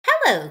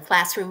Hello,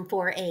 Classroom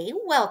 4A.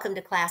 Welcome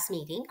to class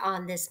meeting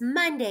on this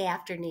Monday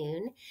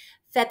afternoon,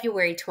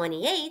 February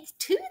 28th,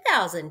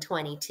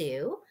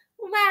 2022,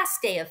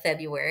 last day of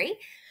February.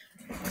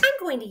 I'm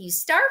going to use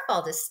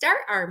Starfall to start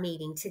our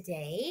meeting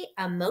today.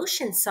 A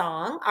motion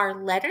song. Our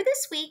letter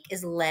this week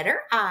is letter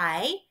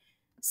I.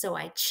 So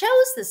I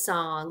chose the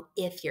song,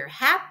 If You're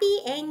Happy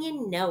and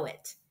You Know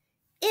It.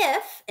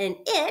 If and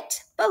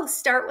it both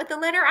start with the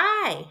letter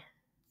I.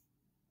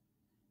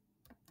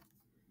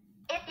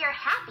 If you're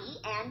happy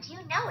and you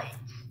know it.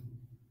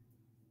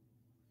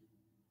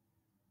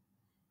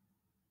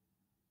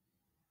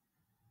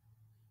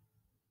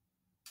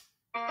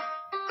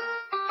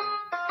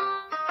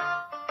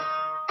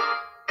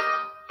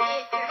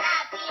 If you're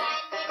happy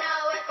and you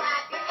know it,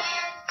 clap your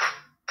hands.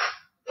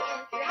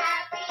 If you're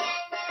happy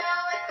and you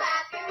know it,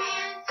 clap your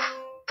hands.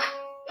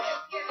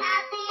 If you're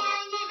happy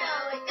and you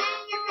know it, then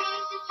your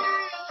face should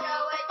surely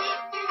show it.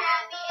 If you're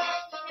happy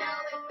and you know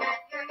it,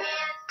 clap your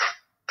hands.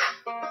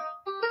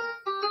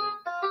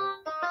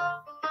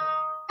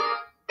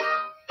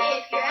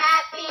 If you're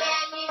happy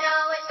and you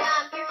know it,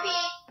 stomp your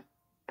feet.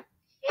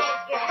 If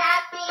you're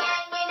happy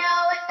and you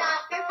know it,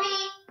 stomp your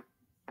feet.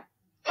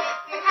 If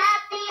you're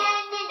happy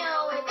and you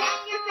know it, then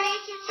your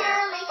face should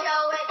surely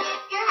show it.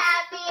 If you're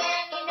happy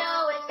and you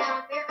know it,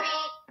 stomp your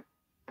feet.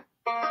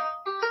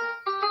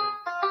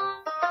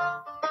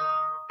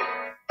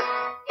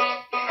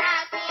 If you're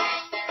happy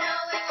and you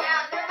know it,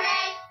 shout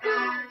hooray,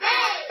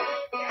 hooray.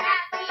 If you're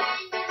happy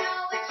and you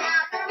know it,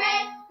 shout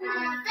hooray,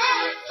 hooray.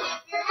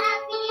 If you're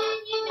happy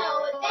and you know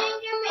it, then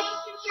your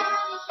face should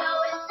surely show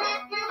it.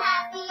 If you're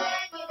happy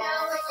and you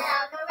know it,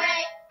 shout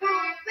hooray,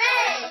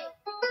 hooray.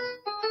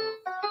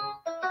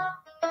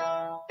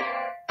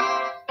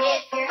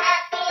 If you're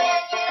happy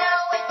and you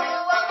know it, do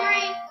all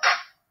three.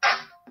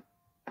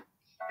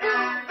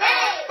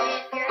 Hooray!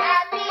 If you're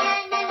happy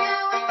and you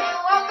know it, do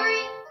all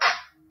three.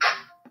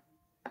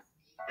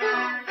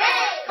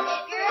 Hooray!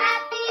 If you're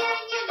happy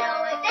and you know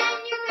it, then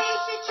your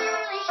face should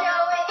surely show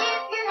it.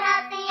 If you're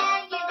happy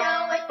and you know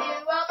it, do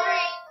all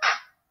three.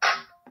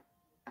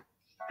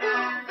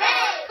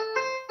 Hooray!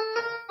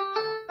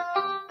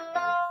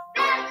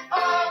 That's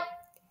all.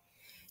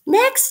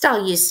 Next,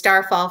 I'll use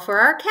Starfall for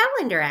our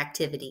calendar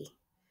activity.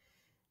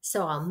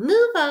 So I'll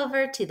move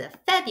over to the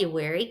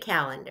February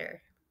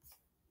calendar.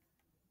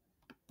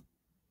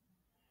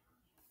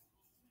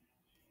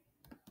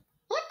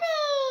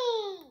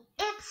 Yippee!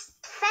 It's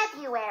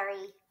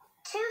February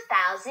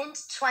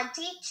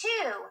 2022.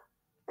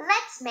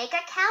 Let's make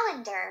a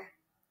calendar.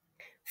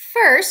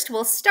 First,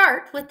 we'll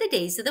start with the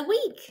days of the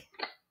week.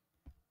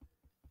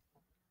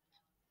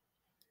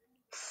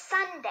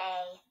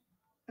 Sunday,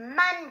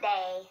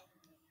 Monday,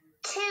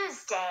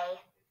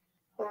 Tuesday,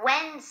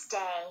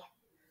 Wednesday,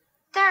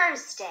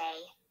 Thursday,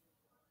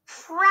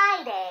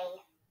 Friday,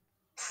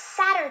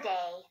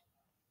 Saturday.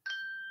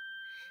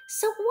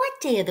 So what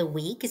day of the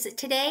week is it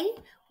today?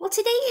 Well,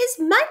 today is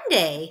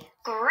Monday.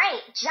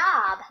 Great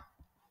job!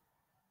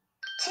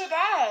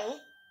 Today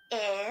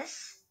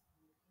is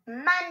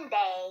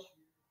Monday,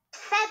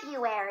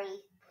 February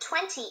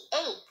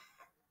 28th,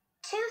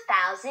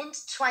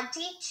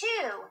 2022.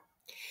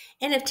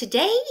 And if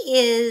today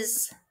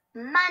is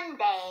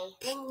Monday,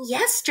 then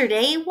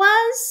yesterday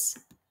was.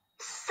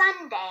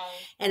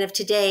 Sunday, And if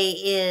today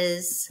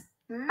is,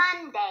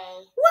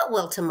 Monday, what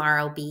will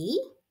tomorrow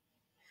be?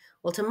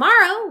 Well,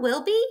 tomorrow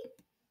will be,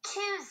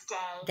 Tuesday,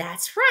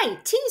 that's right,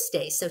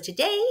 Tuesday. So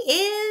today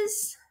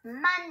is,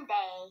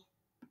 Monday,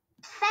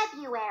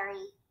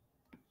 February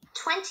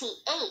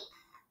 28th,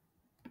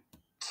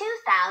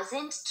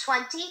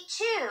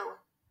 2022.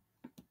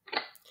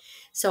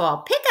 so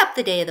I'll pick up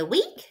the day of the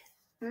week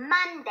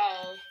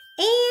Monday,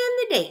 and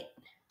the date.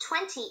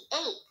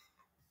 28th.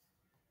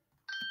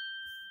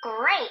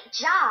 Great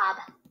job!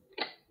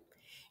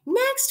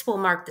 Next, we'll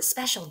mark the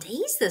special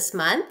days this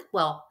month.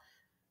 Well,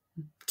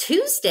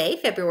 Tuesday,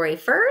 February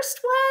 1st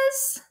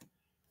was,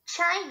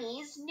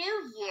 Chinese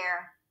New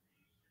Year.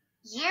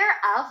 Year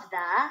of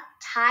the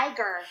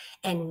Tiger.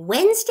 and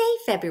Wednesday,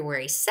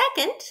 February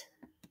 2nd,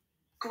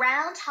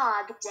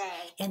 Groundhog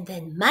Day. and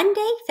then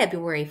Monday,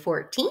 February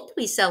 14th,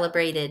 we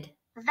celebrated,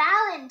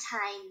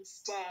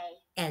 Valentine's Day.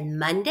 and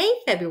Monday,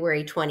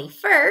 February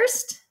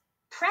 21st,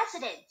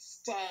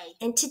 President's Day.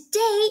 and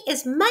today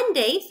is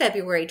Monday,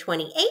 February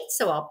 28th,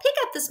 so I'll pick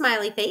up the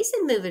smiley face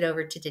and move it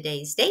over to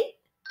today's date.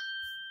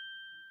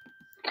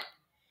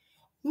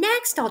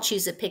 Next, I'll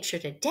choose a picture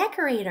to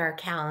decorate our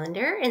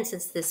calendar, and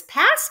since this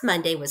past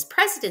Monday was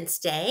President's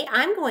Day,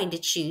 I'm going to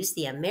choose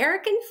the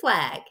American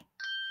flag.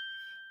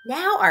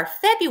 Now our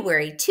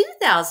February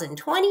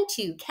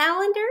 2022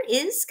 calendar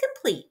is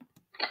complete.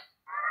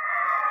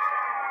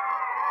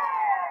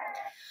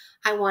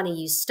 I want to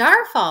use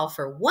Starfall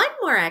for one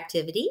more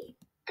activity.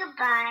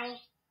 Goodbye.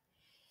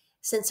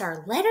 Since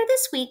our letter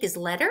this week is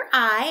letter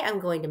I, I'm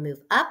going to move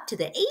up to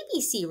the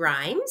ABC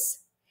rhymes.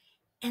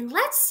 And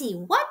let's see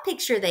what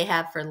picture they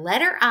have for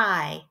letter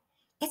I.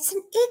 It's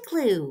an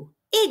igloo.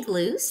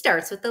 Igloo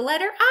starts with the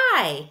letter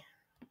I.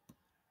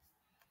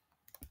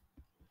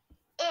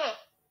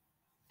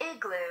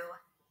 Igloo.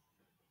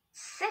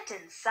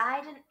 sit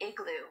inside an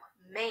igloo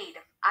made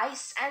of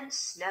ice and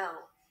snow.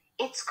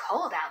 It's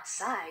cold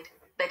outside,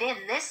 but in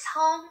this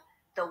home,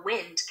 the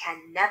wind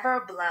can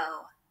never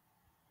blow.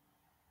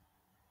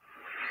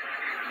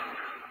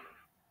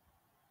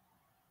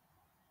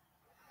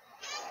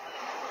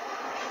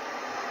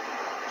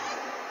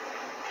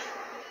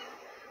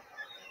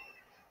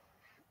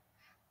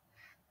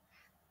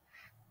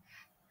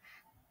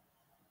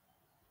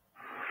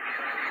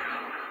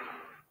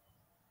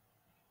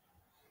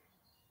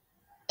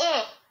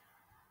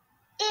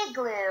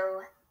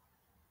 Igloo.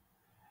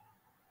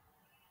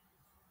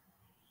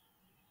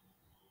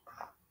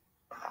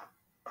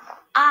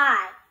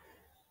 I.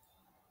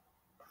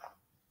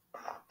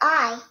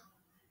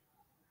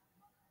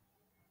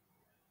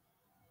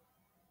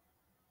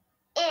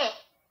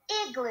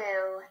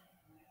 Igloo.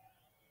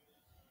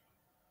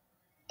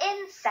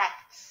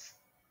 Insects.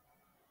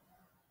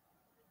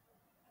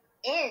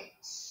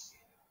 Inch.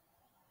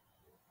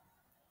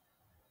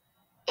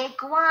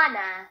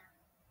 Iguana.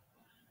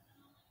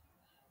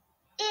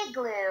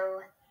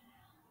 Igloo.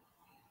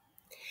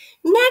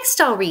 Next,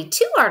 I'll read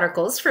two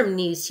articles from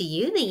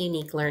News2You, the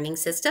unique learning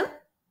system.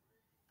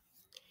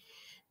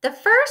 The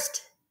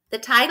first, the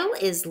title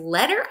is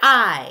Letter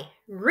I,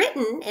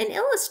 written and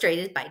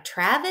illustrated by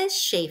Travis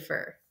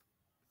Schaefer.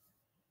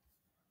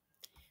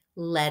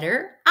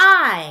 Letter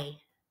I.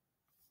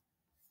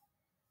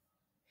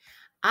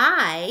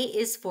 I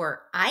is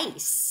for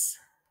ice.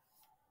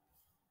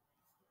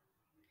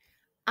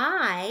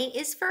 I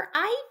is for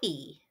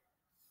ivy.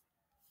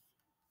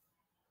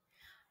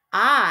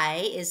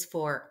 I is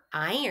for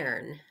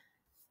iron.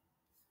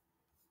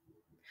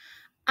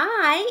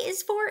 I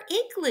is for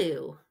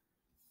igloo.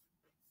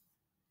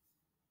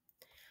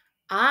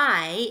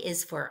 I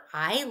is for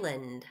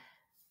island.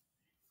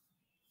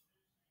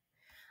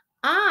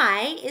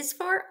 I is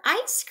for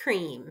ice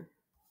cream.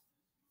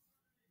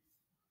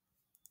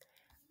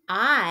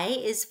 I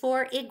is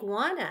for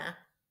iguana.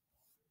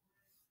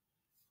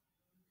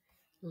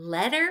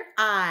 Letter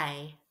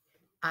I.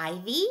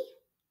 Ivy,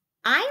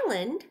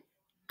 island,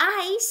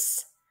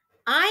 ice,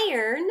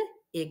 iron,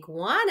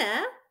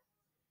 iguana,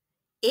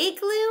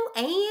 igloo,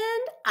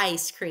 and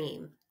ice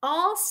cream.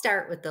 All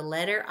start with the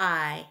letter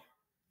I.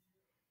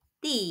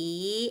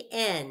 The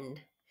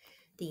end.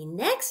 The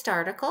next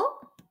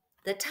article,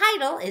 the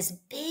title is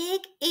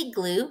Big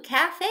Igloo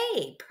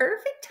Cafe.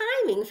 Perfect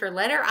timing for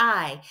letter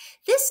I.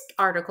 This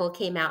article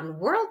came out in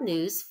World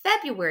News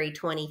February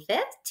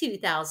 25th,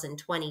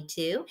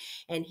 2022.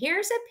 And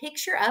here's a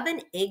picture of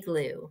an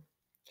igloo.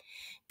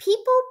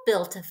 People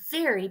built a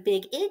very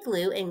big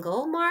igloo in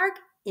Gulmarg,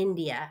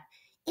 India.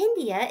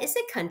 India is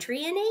a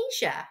country in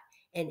Asia.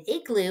 An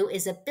igloo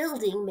is a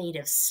building made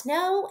of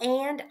snow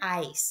and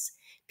ice.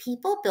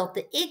 People built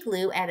the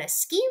igloo at a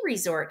ski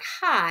resort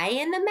high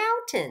in the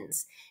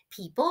mountains.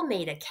 People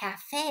made a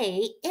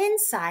cafe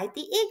inside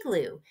the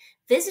igloo.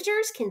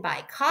 Visitors can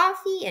buy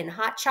coffee and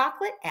hot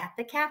chocolate at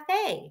the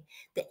cafe.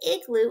 The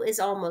igloo is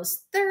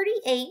almost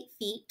 38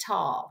 feet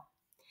tall.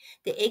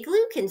 The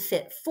igloo can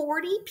fit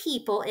 40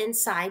 people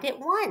inside at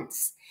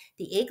once.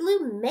 The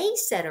igloo may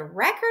set a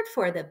record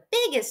for the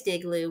biggest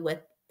igloo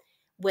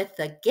with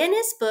the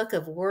Guinness Book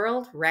of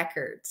World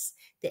Records.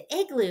 The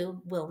igloo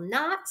will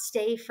not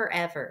stay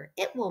forever.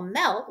 It will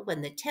melt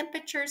when the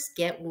temperatures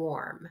get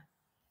warm.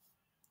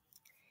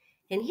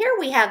 And here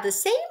we have the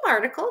same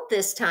article.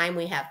 This time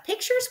we have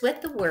pictures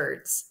with the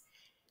words.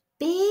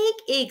 Big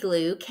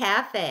Igloo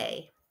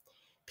Cafe.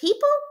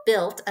 People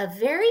built a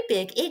very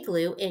big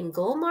igloo in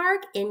Gulmarg,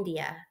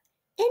 India.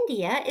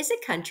 India is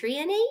a country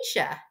in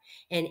Asia.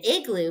 An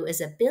igloo is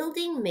a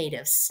building made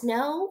of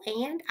snow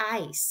and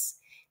ice.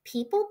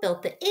 People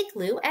built the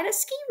igloo at a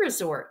ski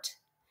resort.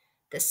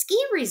 The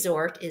ski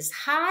resort is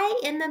high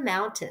in the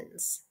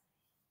mountains.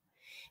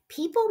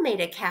 People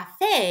made a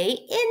cafe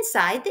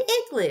inside the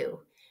igloo.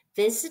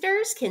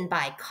 Visitors can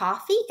buy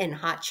coffee and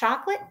hot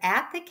chocolate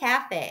at the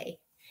cafe.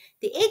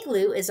 The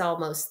igloo is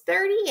almost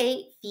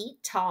 38 feet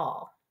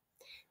tall.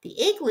 The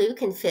igloo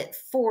can fit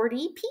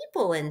 40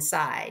 people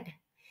inside.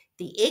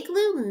 The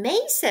igloo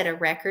may set a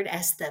record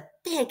as the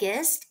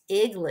biggest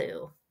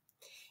igloo.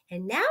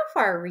 And now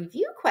for our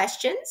review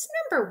questions.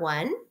 Number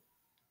 1,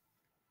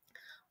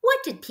 what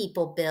did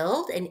people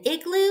build? An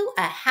igloo,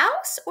 a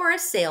house, or a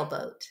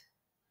sailboat?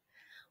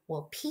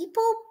 Well,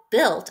 people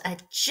built a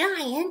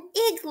giant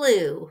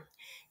igloo.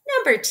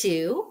 Number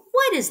 2,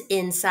 what is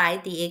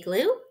inside the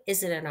igloo?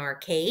 Is it an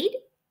arcade,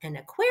 an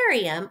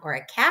aquarium, or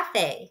a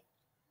cafe?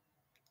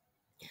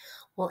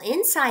 Well,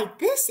 inside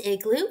this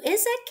igloo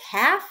is a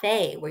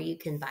cafe where you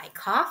can buy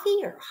coffee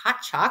or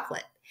hot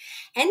chocolate.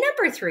 And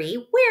number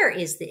 3, where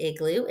is the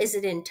igloo? Is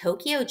it in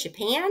Tokyo,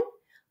 Japan,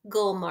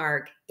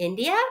 Gulmarg,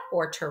 India,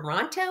 or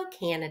Toronto,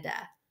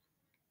 Canada?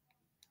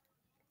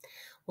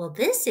 Well,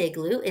 this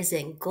igloo is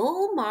in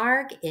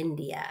Gulmarg,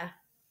 India.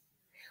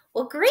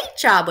 Well, great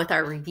job with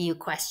our review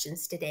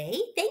questions today.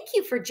 Thank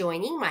you for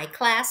joining my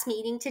class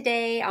meeting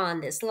today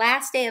on this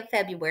last day of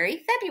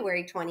February,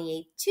 February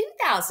 28th,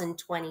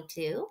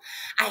 2022.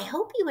 I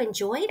hope you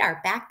enjoyed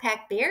our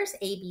Backpack Bears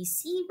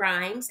ABC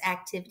rhymes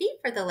activity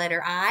for the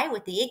letter I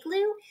with the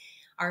igloo,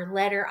 our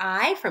letter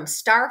I from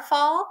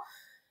Starfall,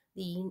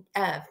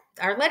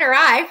 our letter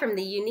I from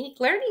the Unique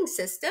Learning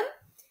System,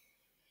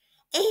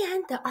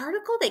 and the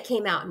article that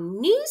came out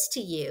in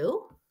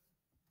News2You.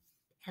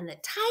 And the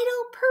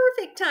title,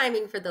 perfect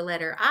timing for the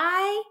letter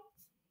I,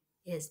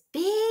 is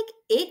Big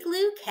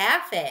Igloo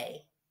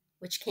Cafe,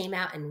 which came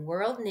out in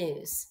World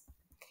News.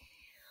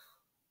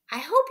 I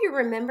hope you're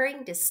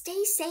remembering to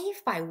stay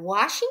safe by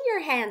washing your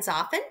hands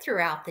often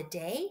throughout the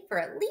day for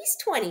at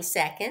least 20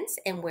 seconds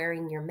and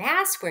wearing your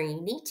mask where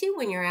you need to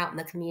when you're out in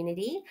the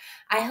community.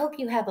 I hope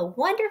you have a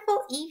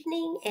wonderful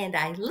evening, and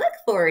I look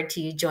forward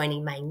to you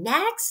joining my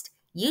next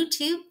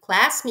YouTube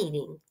class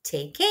meeting.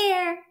 Take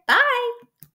care. Bye.